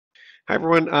Hi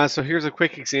everyone. So here's a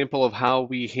quick example of how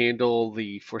we handle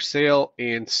the for sale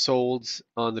and solds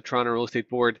on the Toronto Real Estate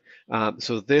Board.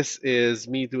 So this is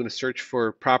me doing a search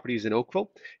for properties in Oakville,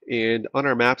 and on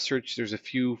our map search, there's a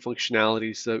few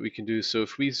functionalities that we can do. So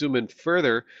if we zoom in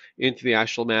further into the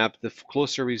actual map, the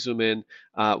closer we zoom in,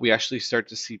 we actually start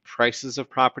to see prices of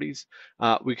properties.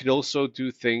 We could also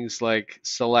do things like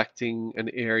selecting an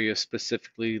area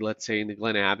specifically, let's say in the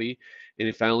Glen Abbey, and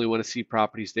if I only want to see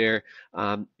properties there.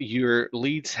 Your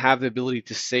leads have the ability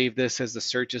to save this as a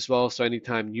search as well. So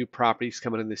anytime new properties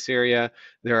come in this area,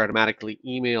 they're automatically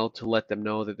emailed to let them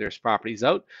know that there's properties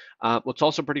out. What's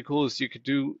also pretty cool is you could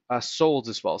do solds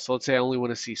as well. So let's say I only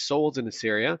want to see solds in this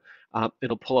area.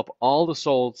 It'll pull up all the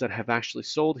solds that have actually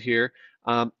sold here.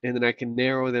 And then I can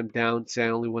narrow them down. Say I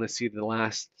only want to see the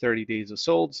last 30 days of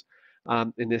solds.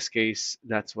 In this case,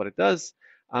 that's what it does.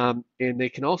 And they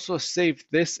can also save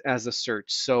this as a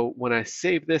search. So when I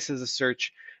save this as a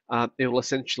search, it will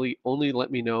essentially only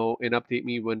let me know and update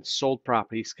me when sold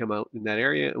properties come out in that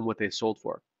area and what they sold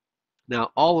for.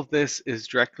 Now, all of this is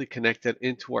directly connected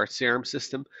into our CRM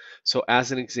system. So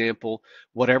as an example,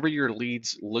 whatever your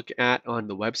leads look at on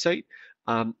the website,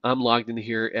 I'm logged in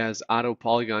here as Auto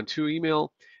Polygon 2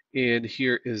 email, and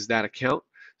here is that account.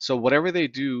 So whatever they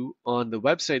do on the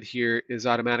website here is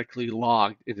automatically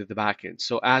logged into the backend.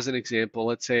 So as an example,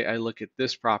 let's say I look at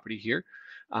this property here.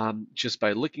 Just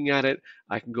by looking at it,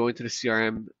 I can go into the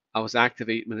CRM. I was active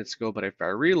 8 minutes ago, but if I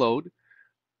reload,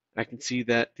 I can see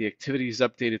that the activity is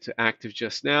updated to active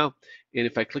just now. And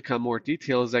if I click on more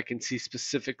details, I can see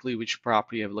specifically which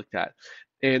property I've looked at.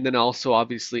 And then also,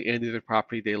 obviously, any other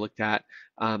property they looked at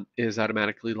is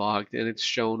automatically logged, and it's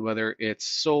shown whether it's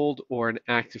sold or an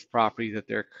active property that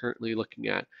they're currently looking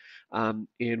at.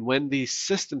 And when the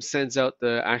system sends out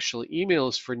the actual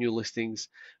emails for new listings,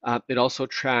 it also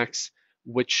tracks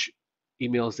which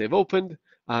emails they've opened.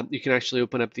 You can actually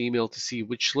open up the email to see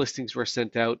which listings were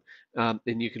sent out,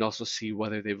 and you can also see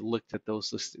whether they've looked at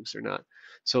those listings or not.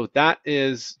 So that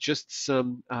is just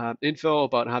some info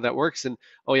about how that works. And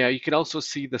oh yeah, you can also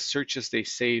see the searches they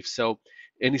save. So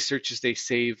any searches they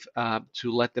save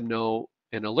to let them know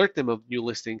and alert them of new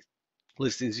listings,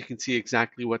 you can see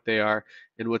exactly what they are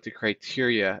and what the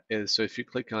criteria is. So if you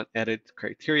click on edit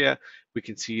criteria, we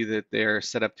can see that they're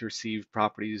set up to receive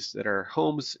properties that are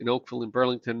homes in Oakville and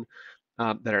Burlington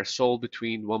that are sold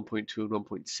between 1.2 and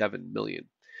 1.7 million.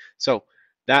 So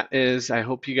that is, I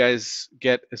hope you guys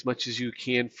get as much as you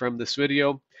can from this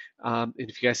video. And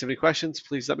if you guys have any questions,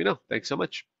 please let me know. Thanks so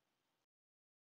much.